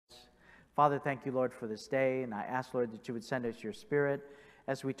Father, thank you, Lord, for this day, and I ask, Lord, that you would send us your Spirit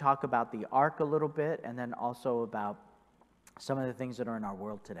as we talk about the ark a little bit, and then also about some of the things that are in our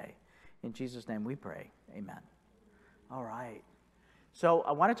world today. In Jesus' name we pray. Amen. All right. So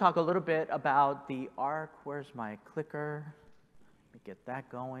I want to talk a little bit about the ark. Where's my clicker? Let me get that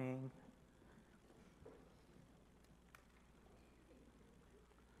going.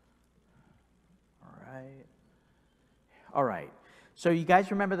 All right. So you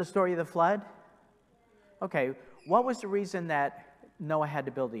guys remember the story of the flood? Okay. What was the reason that Noah had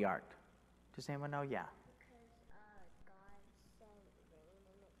to build the ark? Does anyone know? Yeah.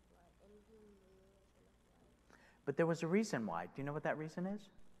 But there was a reason why. Do you know what that reason is?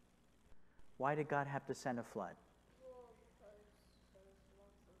 Why did God have to send a flood?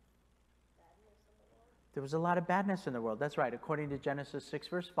 There was a lot of badness in the world. That's right. According to Genesis 6,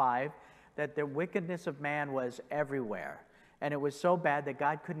 verse 5, that the wickedness of man was everywhere. And it was so bad that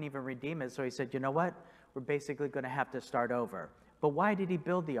God couldn't even redeem it. So he said, you know what? We're basically going to have to start over. But why did he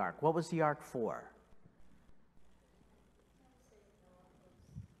build the ark? What was the ark for?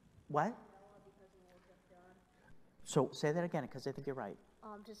 What? So say that again, because I think you're right.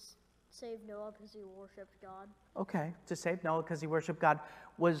 Just save Noah because he worshipped God. Okay, to save Noah because he worshiped God.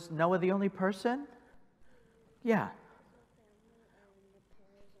 Was Noah the only person? Yeah.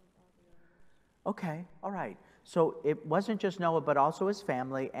 Okay, all right. So it wasn't just Noah, but also his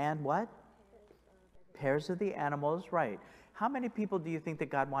family and what? Pairs of the animals, right. How many people do you think that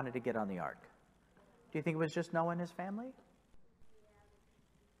God wanted to get on the ark? Do you think it was just Noah and his family?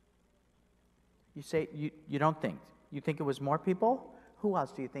 You say you don't think. You think it was more people? Who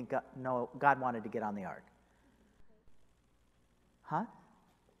else do you think God wanted to get on the ark? Huh?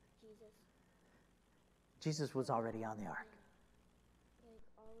 Jesus was already on the ark.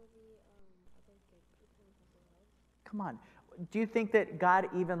 Come on. Do you think that God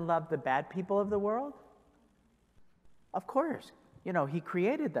even loved the bad people of the world? Of course. You know, he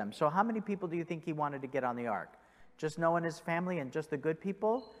created them. So how many people do you think he wanted to get on the ark? Just Noah and his family and just the good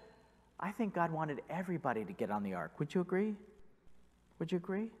people? I think God wanted everybody to get on the ark. Would you agree? Would you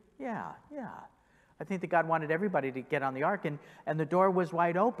agree? Yeah. I think that God wanted everybody to get on the ark, and the door was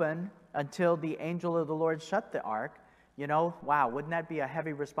wide open until the angel of the Lord shut the ark. You know, wow, wouldn't that be a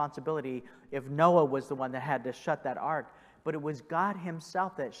heavy responsibility if Noah was the one that had to shut that ark? But it was God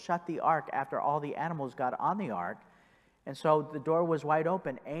himself that shut the ark after all the animals got on the ark. And so the door was wide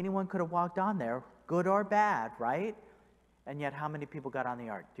open. Anyone could have walked on there, good or bad, right? And yet how many people got on the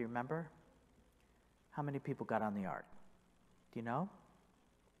ark? Do you remember? How many people got on the ark? Do you know?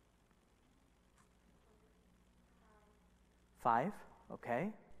 5? Okay.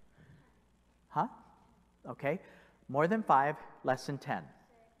 Huh? Okay. More than 5, less than 10.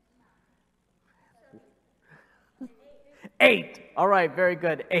 8. All right, very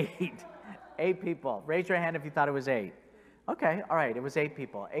good. 8. 8 people. Raise your hand if you thought it was 8. Okay, all right, it was 8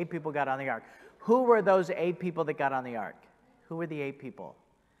 people. 8 people got on the ark. Who were those 8 people that got on the ark? Who were the 8 people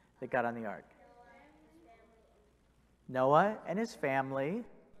that got on the ark? Noah and his family.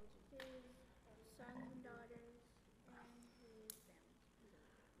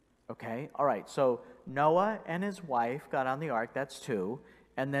 Okay, all right, so Noah and his wife got on the ark, that's 2.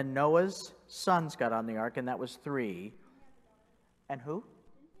 And then Noah's sons got on the ark, and that was 3. And who?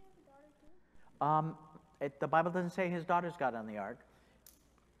 The Bible doesn't say his daughters got on the ark.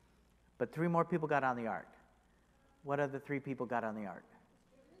 But 3 more people got on the ark. What other 3 people got on the ark?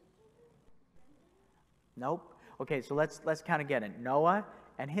 Nope. Okay, so let's count again. Noah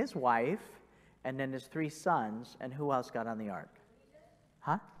and his wife, and then his 3 sons, and who else got on the ark?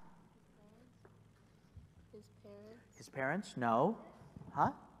 Huh? His parents. His parents? No.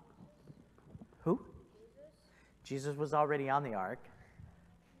 Huh? Who? Jesus was already on the ark.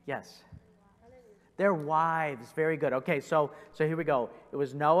 Yes. Their wives. Very good. Okay, so here we go. It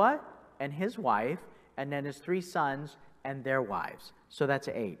was Noah and his wife, and then his 3 sons and their wives. So that's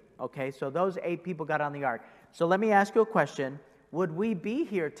 8. Okay, so those 8 people got on the ark. So let me ask you a question. Would we be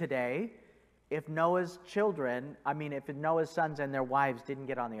here today if Noah's sons and their wives didn't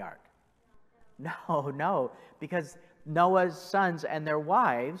get on the ark? No, because Noah's sons and their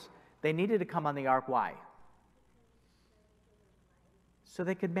wives, they needed to come on the ark. Why? So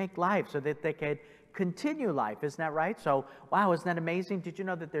they could make life, so that they could continue life. Isn't that right? So, wow, isn't that amazing? Did you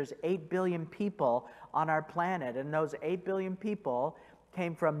know that there's 8 billion people on our planet, and those 8 billion people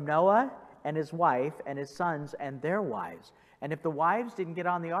came from Noah and his wife and his sons and their wives. And if the wives didn't get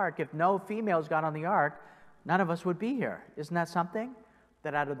on the ark, if no females got on the ark, none of us would be here. Isn't that something?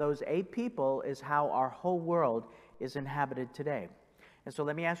 That out of those 8 people is how our whole world is inhabited today. And so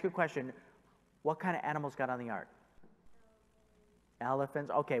let me ask you a question. What kind of animals got on the ark?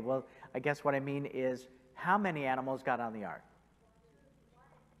 Elephants. Okay, well, I guess what I mean is how many animals got on the ark?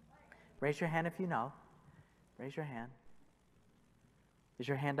 Raise your hand if you know. Raise your hand. Is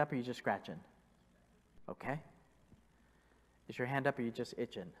your hand up or are you just scratching? Okay. Is your hand up or are you just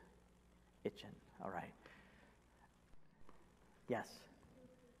itching? Itching. All right. Yes.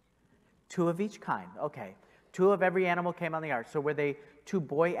 2 of each kind. Okay. 2 of every animal came on the ark. So were they 2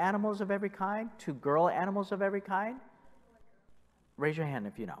 boy animals of every kind? 2 girl animals of every kind? Raise your hand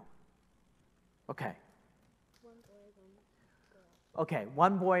if you know. Okay. Okay,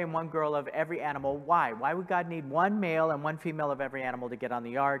 1 boy and 1 girl of every animal. Why? Why would God need 1 male and 1 female of every animal to get on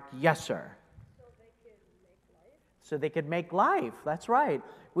the ark? Yes, sir. So they could make life. That's right.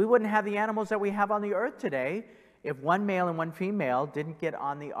 We wouldn't have the animals that we have on the earth today if 1 male and 1 female didn't get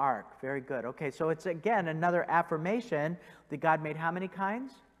on the ark. Very good. Okay, so it's again another affirmation that God made how many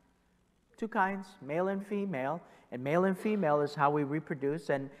kinds? 2 kinds, male and female. And male and female is how we reproduce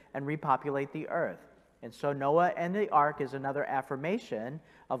and repopulate the earth. And so Noah and the ark is another affirmation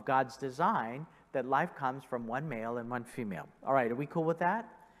of God's design that life comes from 1 male and 1 female. All right, are we cool with that?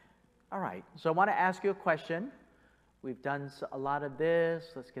 All right, so I want to ask you a question. We've done a lot of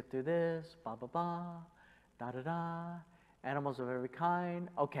this. Let's get through this. Ba, ba, ba, da, da, da. Animals of every kind.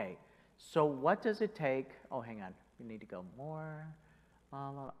 Okay, so what does it take? Oh, hang on. We need to go more. La,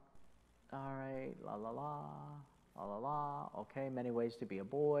 la. All right, la, la, la. La, la, la. Okay, many ways to be a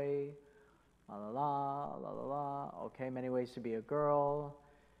boy. La, la, la, la, la, la. Okay, many ways to be a girl.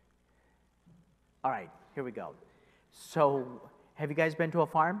 All right, here we go. So, have you guys been to a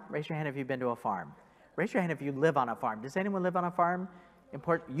farm? Raise your hand if you've been to a farm. Raise your hand if you live on a farm. Does anyone live on a farm?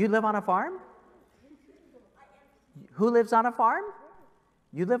 You live on a farm? Who lives on a farm?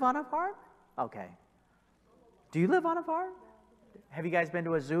 You live on a farm? Okay. Do you live on a farm? Have you guys been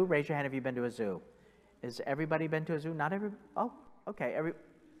to a zoo? Raise your hand if you've been to a zoo. Has everybody been to a zoo? Not every. Oh, okay.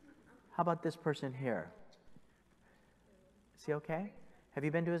 How about this person here? Is he okay? Have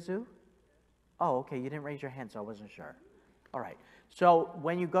you been to a zoo? Oh, okay. You didn't raise your hand, so I wasn't sure. All right. So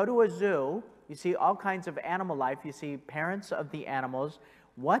when you go to a zoo, you see all kinds of animal life. You see parents of the animals.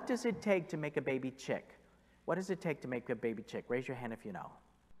 What does it take to make a baby chick? What does it take to make a baby chick? Raise your hand if you know.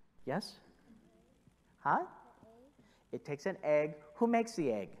 Yes? Huh? It takes an egg. Who makes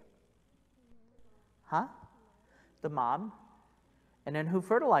the egg? Huh? The mom. And then who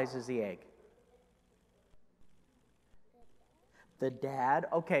fertilizes the egg? The dad.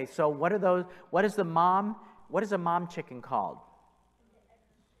 Okay, so what are those? What is a mom chicken called?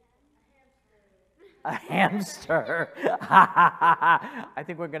 A hamster. I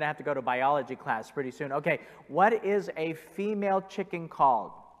think we're going to have to go to biology class pretty soon. Okay, what is a female chicken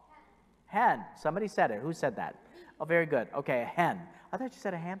called? Hen. Somebody said it. Who said that? Oh, very good. Okay, a hen. I thought you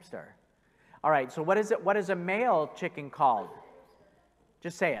said a hamster. All right, so what is a male chicken called?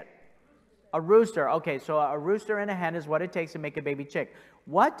 Just say it. A rooster. Okay, so a rooster and a hen is what it takes to make a baby chick.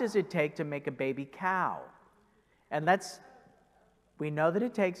 What does it take to make a baby cow? And we know that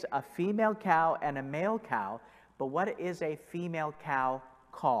it takes a female cow and a male cow, but what is a female cow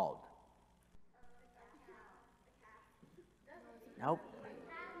called? Nope.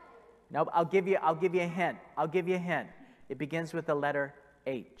 Nope. I'll give you a hint. It begins with the letter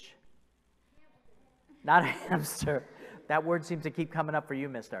H. Not a hamster. That word seems to keep coming up for you,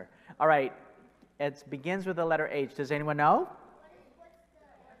 mister. All right. It begins with the letter H. Does anyone know?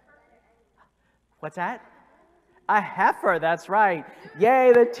 What's that? A heifer. That's right.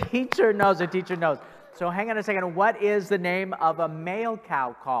 Yay, the teacher knows. The teacher knows. So hang on a second. What is the name of a male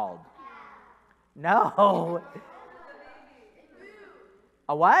cow called? No.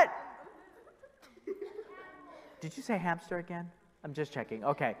 A what? Did you say hamster again? I'm just checking.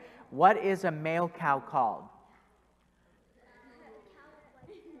 Okay. What is a male cow called?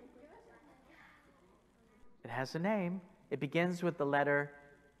 It has a name. It begins with the letter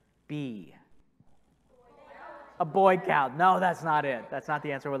B. A boy cow. No, that's not it. That's not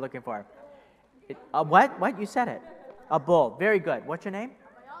the answer we're looking for. What? What? You said it. A bull. Very good. What's your name?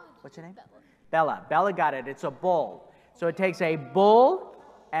 What's your name? Bella. Bella got it. It's a bull. So it takes a bull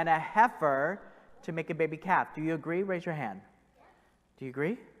and a heifer to make a baby calf. Do you agree? Raise your hand. Do you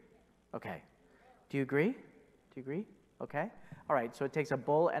agree? Okay. Do you agree? Do you agree? Okay. All right. So it takes a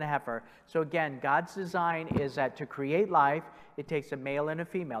bull and a heifer. So again, God's design is that to create life, it takes a male and a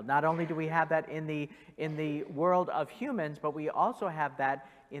female. Not only do we have that in the world of humans, but we also have that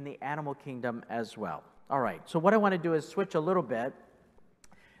in the animal kingdom as well. All right. So what I want to do is switch a little bit,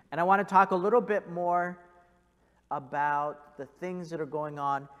 and I want to talk a little bit more about the things that are going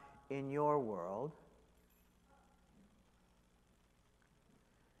on in your world.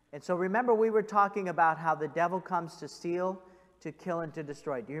 And so remember, we were talking about how the devil comes to steal, to kill, and to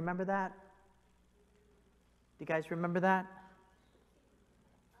destroy. Do you remember that? Do you guys remember that?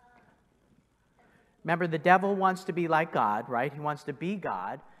 Remember, the devil wants to be like God, right? He wants to be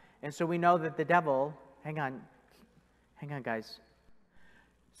God. And so we know that the devil, hang on, guys.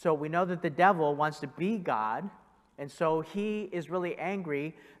 So we know that the devil wants to be God, and so he is really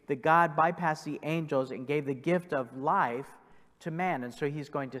angry that God bypassed the angels and gave the gift of life to man. And so he's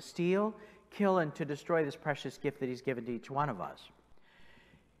going to steal, kill, and to destroy this precious gift that he's given to each one of us.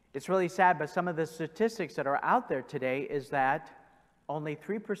 It's really sad, but some of the statistics that are out there today is that only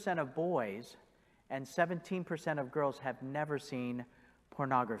 3% of boys and 17% of girls have never seen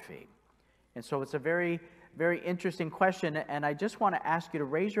pornography. And so it's a very, very interesting question, and I just want to ask you to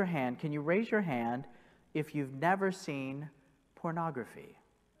raise your hand. Can you raise your hand if you've never seen pornography?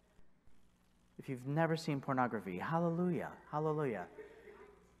 If you've never seen pornography. Hallelujah, hallelujah.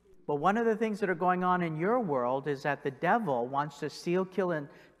 But one of the things that are going on in your world is that the devil wants to steal, kill, and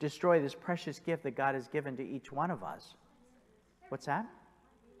destroy this precious gift that God has given to each one of us. What's that?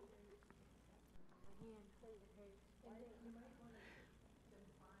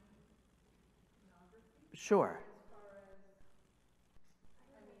 Sure.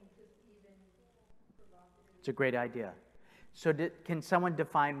 It's a great idea. So can someone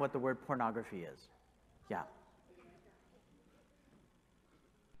define what the word pornography is? Yeah.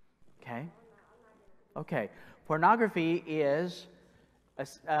 Okay. Okay. Pornography is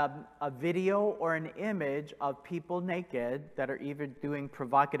a video or an image of people naked that are either doing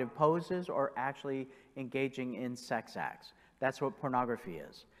provocative poses or actually engaging in sex acts. That's what pornography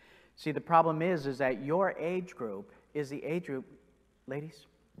is. See, the problem is that your age group is the age group, ladies,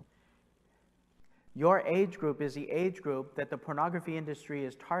 your age group is the age group that the pornography industry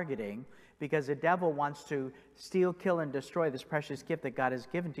is targeting because the devil wants to steal, kill, and destroy this precious gift that God has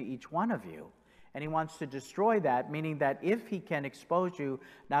given to each one of you. And he wants to destroy that, meaning that if he can expose you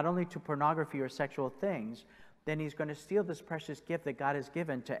not only to pornography or sexual things, then he's going to steal this precious gift that God has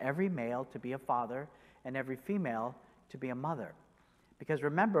given to every male to be a father and every female to be a mother. Because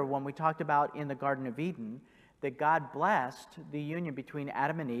remember, when we talked about in the Garden of Eden, that God blessed the union between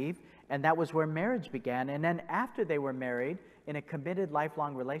Adam and Eve, and that was where marriage began. And then after they were married, in a committed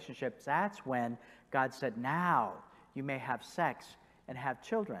lifelong relationship, that's when God said, now you may have sex and have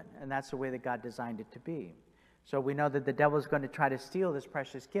children. And that's the way that God designed it to be. So we know that the devil is going to try to steal this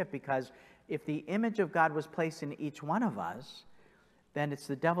precious gift, because if the image of God was placed in each one of us, then it's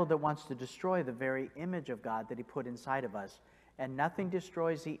the devil that wants to destroy the very image of God that he put inside of us. And nothing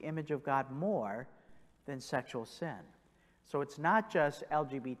destroys the image of God more than sexual sin. So it's not just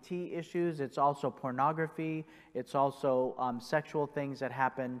LGBT issues, it's also pornography, it's also sexual things that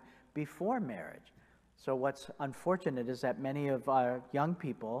happen before marriage. So what's unfortunate is that many of our young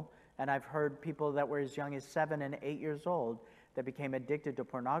people, and I've heard people that were as young as 7 and 8 years old, that became addicted to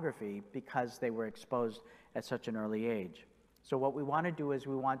pornography because they were exposed at such an early age. So what we want to do is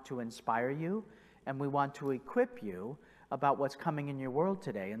we want to inspire you, and we want to equip you about what's coming in your world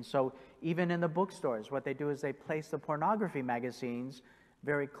today. And so even in the bookstores, what they do is they place the pornography magazines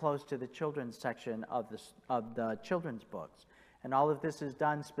very close to the children's section of the children's books. And all of this is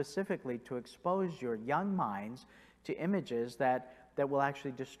done specifically to expose your young minds to images that will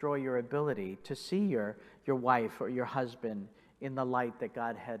actually destroy your ability to see your wife or your husband in the light that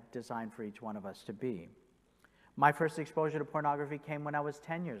God had designed for each one of us to be. My first exposure to pornography came when I was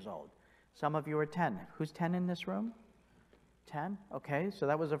 10 years old. Some of you are 10. Who's 10 in this room? 10? Okay, so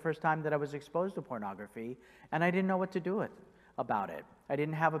that was the first time that I was exposed to pornography, and I didn't know what to do about it. I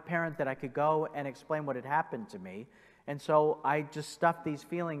didn't have a parent that I could go and explain what had happened to me, and so I just stuffed these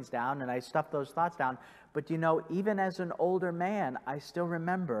feelings down, and I stuffed those thoughts down. But you know, even as an older man, I still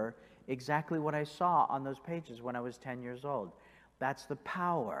remember exactly what I saw on those pages when I was 10 years old. That's the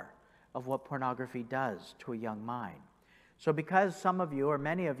power of what pornography does to a young mind. So because some of you, or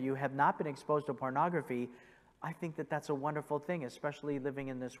many of you, have not been exposed to pornography, I think that that's a wonderful thing, especially living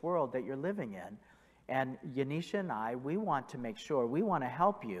in this world that you're living in. And Yanisha and I, we want to make sure, we want to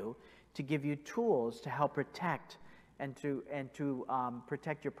help you, to give you tools to help protect and to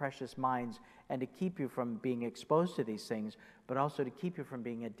protect your precious minds, and to keep you from being exposed to these things, but also to keep you from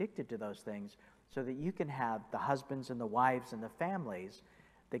being addicted to those things, so that you can have the husbands and the wives and the families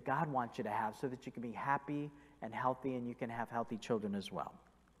that God wants you to have, so that you can be happy and healthy, and you can have healthy children as well.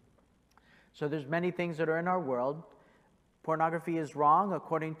 So there's many things that are in our world. Pornography is wrong.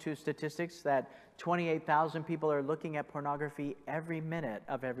 According to statistics, that 28,000 people are looking at pornography every minute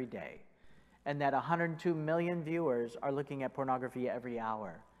of every day, and that 102 million viewers are looking at pornography every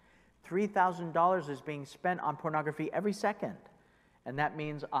hour. $3,000 is being spent on pornography every second, and that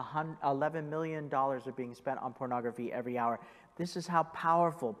means $11 million are being spent on pornography every hour. This is how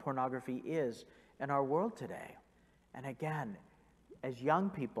powerful pornography is in our world today. And again, as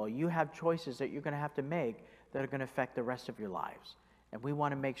young people, you have choices that you're going to have to make that are going to affect the rest of your lives. And we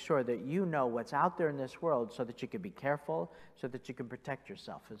want to make sure that you know what's out there in this world so that you can be careful, so that you can protect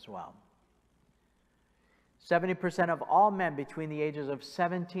yourself as well. 70% of all men between the ages of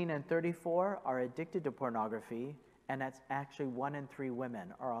 17 and 34 are addicted to pornography, and that's actually 1 in 3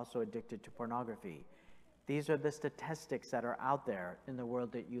 women are also addicted to pornography. These are the statistics that are out there in the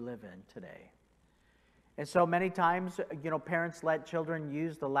world that you live in today. And so many times, parents let children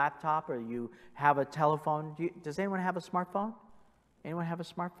use the laptop, or you have a telephone. Does anyone have a smartphone? Anyone have a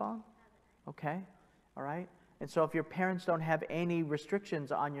smartphone? Okay, all right. And so if your parents don't have any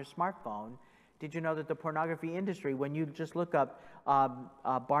restrictions on your smartphone, did you know that the pornography industry, when you just look up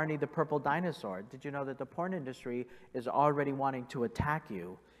Barney the Purple Dinosaur, did you know that the porn industry is already wanting to attack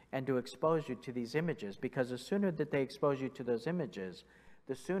you and to expose you to these images? Because the sooner that they expose you to those images,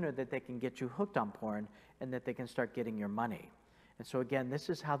 the sooner that they can get you hooked on porn and that they can start getting your money. And so again, this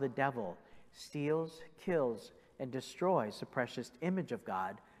is how the devil steals, kills, and destroys the precious image of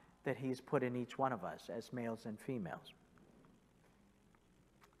God that he's put in each one of us as males and females.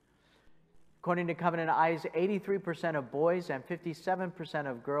 According to Covenant Eyes, 83% of boys and 57%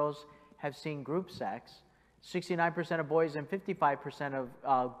 of girls have seen group sex. 69% of boys and 55%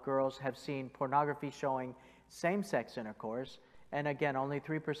 of girls have seen pornography showing same-sex intercourse. And again, only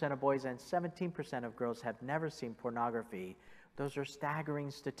 3% of boys and 17% of girls have never seen pornography. Those are staggering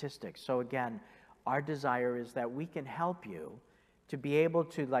statistics. So again, our desire is that we can help you to be able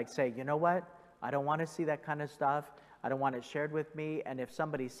to say, you know what? I don't want to see that kind of stuff. I don't want it shared with me. And if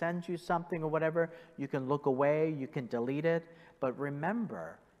somebody sends you something or whatever, you can look away, you can delete it. But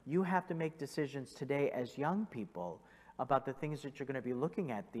remember, you have to make decisions today as young people about the things that you're going to be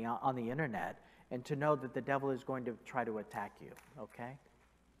looking at on the internet, and to know that the devil is going to try to attack you, okay?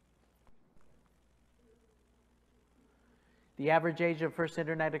 The average age of first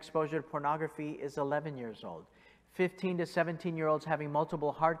internet exposure to pornography is 11 years old. 15 to 17-year-olds having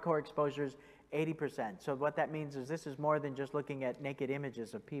multiple hardcore exposures, 80%. So what that means is this is more than just looking at naked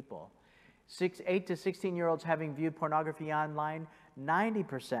images of people. 8 to 16-year-olds having viewed pornography online,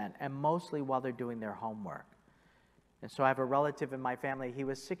 90%, and mostly while they're doing their homework. And so I have a relative in my family, he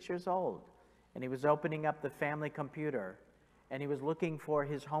was 6 years old, and he was opening up the family computer, and he was looking for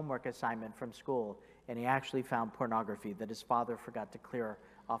his homework assignment from school, and he actually found pornography that his father forgot to clear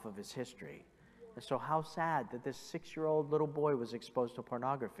off of his history. And so how sad that this 6-year-old little boy was exposed to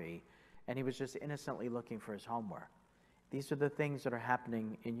pornography, and he was just innocently looking for his homework. These are the things that are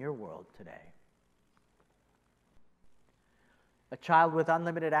happening in your world today. A child with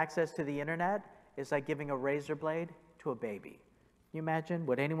unlimited access to the internet is like giving a razor blade to a baby. Can you imagine?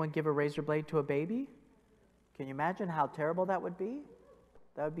 Would anyone give a razor blade to a baby? Can you imagine how terrible that would be?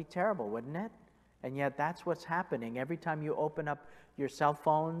 That would be terrible, wouldn't it? And yet that's what's happening every time you open up your cell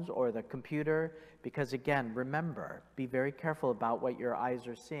phones or the computer, because again, remember, be very careful about what your eyes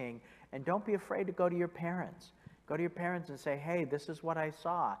are seeing, and don't be afraid to go to your parents. Go to your parents and say, hey, this is what I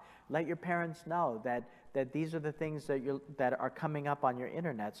saw. Let your parents know that these are the things that are coming up on your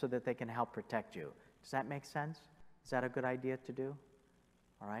internet so that they can help protect you. Does that make sense? Is that a good idea to do?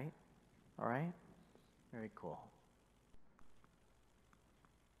 All right? All right? Very cool.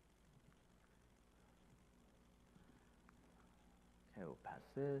 Okay, we'll pass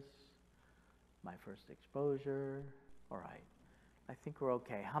this. My first exposure. All right. I think we're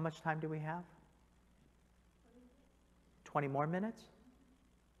okay. How much time do we have? 20 more minutes?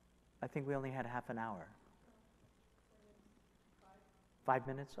 I think we only had half an hour. 5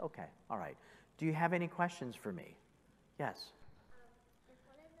 minutes? Okay. All right. Do you have any questions for me? Yes. If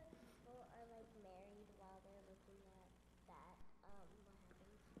one of the people are married while they're looking at that,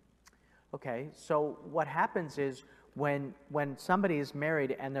 what happens? Okay. So what happens is when somebody is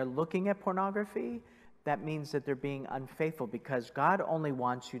married and they're looking at pornography, that means that they're being unfaithful, because God only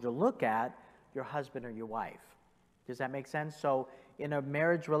wants you to look at your husband or your wife. Does that make sense? So in a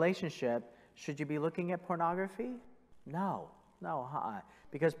marriage relationship, should you be looking at pornography? No,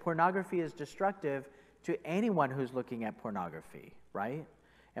 because pornography is destructive to anyone who's looking at pornography, right?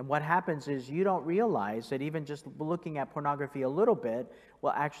 And what happens is you don't realize that even just looking at pornography a little bit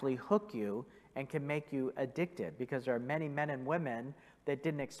will actually hook you and can make you addicted, because there are many men and women that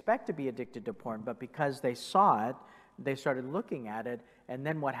didn't expect to be addicted to porn, but because they saw it, they started looking at it, and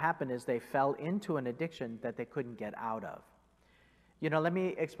then what happened is they fell into an addiction that they couldn't get out of. Let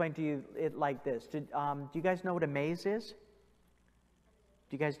me explain to you it like this. Do you guys know what a maze is?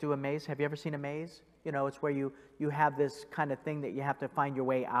 Do you guys do a maze? Have you ever seen a maze? It's where you have this kind of thing that you have to find your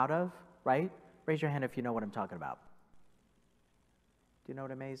way out of, right? Raise your hand if you know what I'm talking about. you know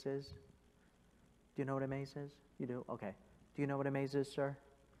what a maze is? Do you know what a maze is? You do? Okay. Do you know what a maze is, sir?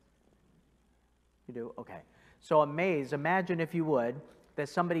 You do? Okay. So a maze, imagine if you would, that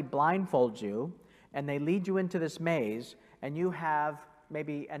somebody blindfolds you and they lead you into this maze and you have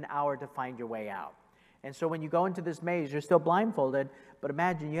maybe an hour to find your way out. And so when you go into this maze, you're still blindfolded, but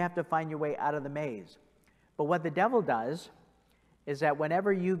imagine you have to find your way out of the maze. But what the devil does is that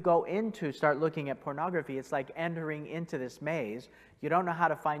whenever you go into start looking at pornography, it's like entering into this maze. You don't know how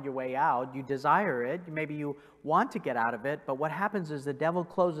to find your way out. You desire it. Maybe you want to get out of it. But what happens is the devil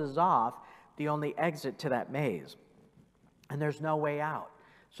closes off the only exit to that maze. And there's no way out.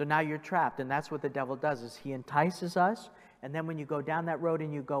 So now you're trapped. And that's what the devil does, is he entices us. And then when you go down that road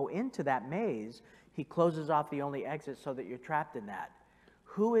and you go into that maze, he closes off the only exit so that you're trapped in that.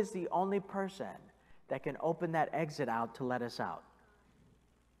 Who is the only person that can open that exit out to let us out?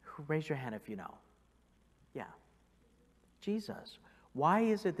 Raise your hand if you know. Yeah. Jesus. Why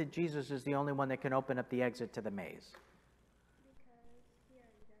is it that Jesus is the only one that can open up the exit to the maze? Because he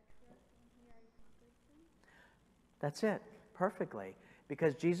already died for us and he already conquered sin. That's it. Perfectly.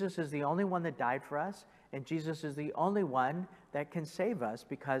 Because Jesus is the only one that died for us, and Jesus is the only one that can save us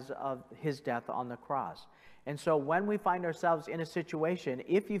because of his death on the cross. And so when we find ourselves in a situation,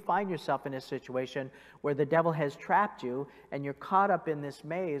 if you find yourself in a situation where the devil has trapped you and you're caught up in this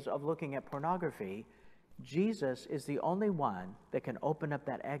maze of looking at pornography, Jesus is the only one that can open up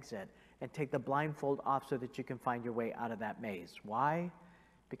that exit and take the blindfold off so that you can find your way out of that maze. Why?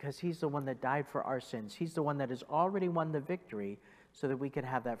 Because he's the one that died for our sins. He's the one that has already won the victory so that we can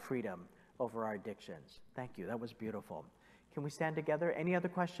have that freedom over our addictions. Thank you. That was beautiful. Can we stand together? Any other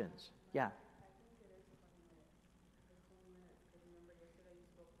questions? Yeah.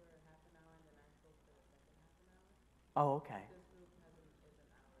 Oh, okay.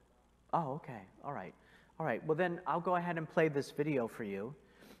 Oh, okay. All right. All right. Well, then I'll go ahead and play this video for you.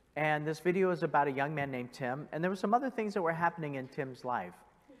 And this video is about a young man named Tim. And there were some other things that were happening in Tim's life.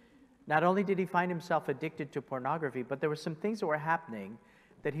 Not only did he find himself addicted to pornography, but there were some things that were happening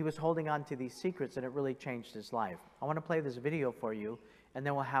that he was holding on to these secrets, and it really changed his life. I want to play this video for you, and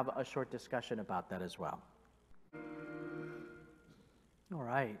then we'll have a short discussion about that as well. All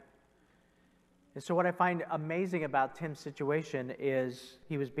right. And so what I find amazing about Tim's situation is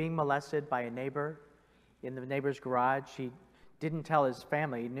he was being molested by a neighbor in the neighbor's garage. He didn't tell his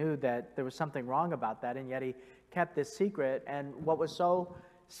family. He knew that there was something wrong about that, and yet he kept this secret. And what was so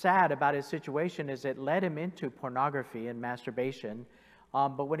sad about his situation is it led him into pornography and masturbation.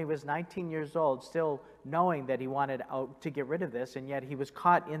 But when he was 19 years old, still knowing that he wanted to get rid of this, and yet he was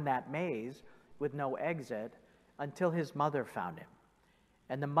caught in that maze with no exit until his mother found him.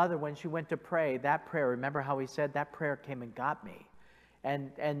 And the mother, when she went to pray, that prayer, remember how he said, that prayer came and got me.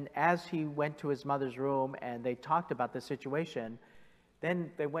 And as he went to his mother's room and they talked about the situation,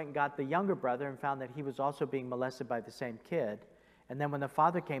 then they went and got the younger brother and found that he was also being molested by the same kid. And then when the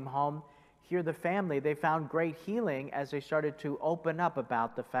father came home, here the family, they found great healing as they started to open up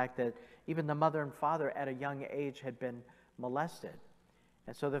about the fact that even the mother and father at a young age had been molested.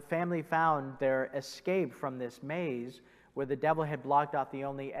 And so the family found their escape from this maze where the devil had blocked off the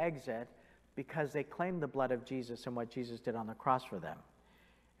only exit because they claimed the blood of Jesus and what Jesus did on the cross for them.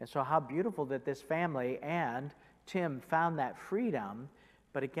 And so how beautiful that this family and Tim found that freedom.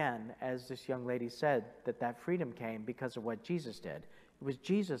 But again, as this young lady said, that freedom came because of what Jesus did. It was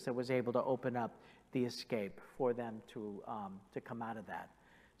Jesus that was able to open up the escape for them to come out of that.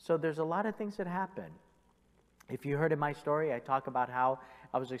 So there's a lot of things that happen. If you heard in my story, I talk about how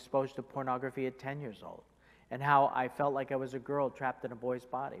I was exposed to pornography at 10 years old and how I felt like I was a girl trapped in a boy's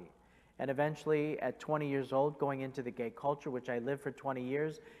body. And eventually, at 20 years old, going into the gay culture, which I lived for 20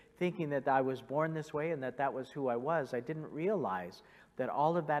 years, thinking that I was born this way and that was who I was, I didn't realize that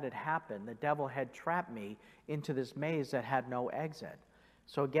all of that had happened. The devil had trapped me into this maze that had no exit.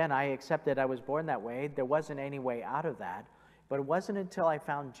 So again, I accepted I was born that way. There wasn't any way out of that. But it wasn't until I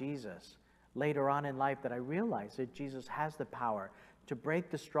found Jesus later on in life that I realized that Jesus has the power to break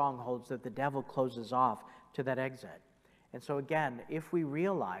the strongholds that the devil closes off to that exit. And so again, if we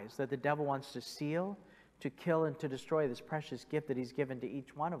realize that the devil wants to steal, to kill, and to destroy this precious gift that he's given to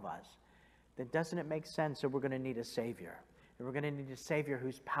each one of us, then doesn't it make sense that we're going to need a Savior? And we're going to need a Savior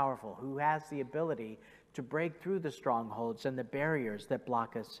who's powerful, who has the ability to break through the strongholds and the barriers that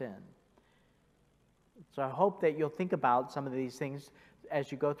block us in. So I hope that you'll think about some of these things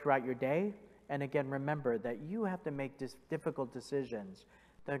as you go throughout your day. And again, remember that you have to make difficult decisions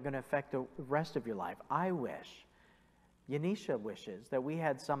that are going to affect the rest of your life. I wish, Yanisha wishes, that we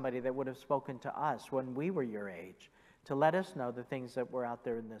had somebody that would have spoken to us when we were your age to let us know the things that were out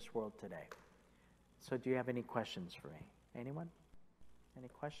there in this world today. So do you have any questions for me? Anyone? Any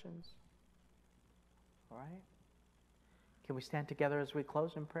questions? All right. Can we stand together as we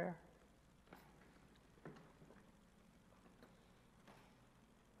close in prayer?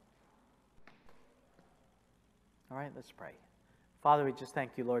 All right, let's pray. Father, we just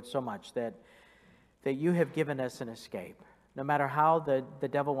thank you, Lord, so much that you have given us an escape. No matter how the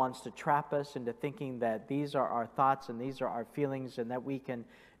devil wants to trap us into thinking that these are our thoughts and these are our feelings and that we can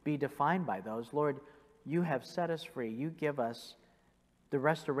be defined by those, Lord, you have set us free. You give us the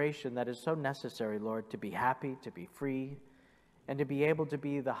restoration that is so necessary, Lord, to be happy, to be free, and to be able to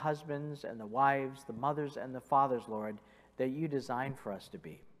be the husbands and the wives, the mothers and the fathers, Lord, that you designed for us to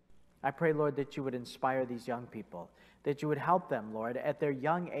be. I pray, Lord, that you would inspire these young people, that you would help them, Lord, at their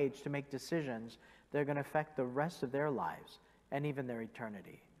young age to make decisions that are going to affect the rest of their lives and even their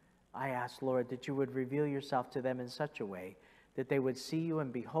eternity. I ask, Lord, that you would reveal yourself to them in such a way that they would see you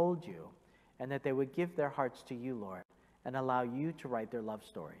and behold you, and that they would give their hearts to you, Lord, and allow you to write their love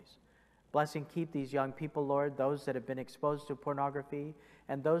stories. Bless and keep these young people, Lord, those that have been exposed to pornography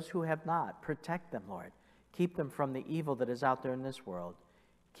and those who have not. Protect them, Lord. Keep them from the evil that is out there in this world.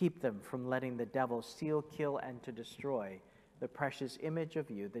 Keep them from letting the devil steal, kill, and to destroy the precious image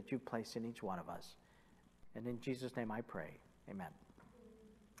of you that you place in each one of us. And in Jesus' name I pray. Amen.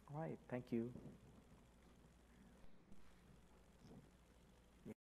 All right. Thank you.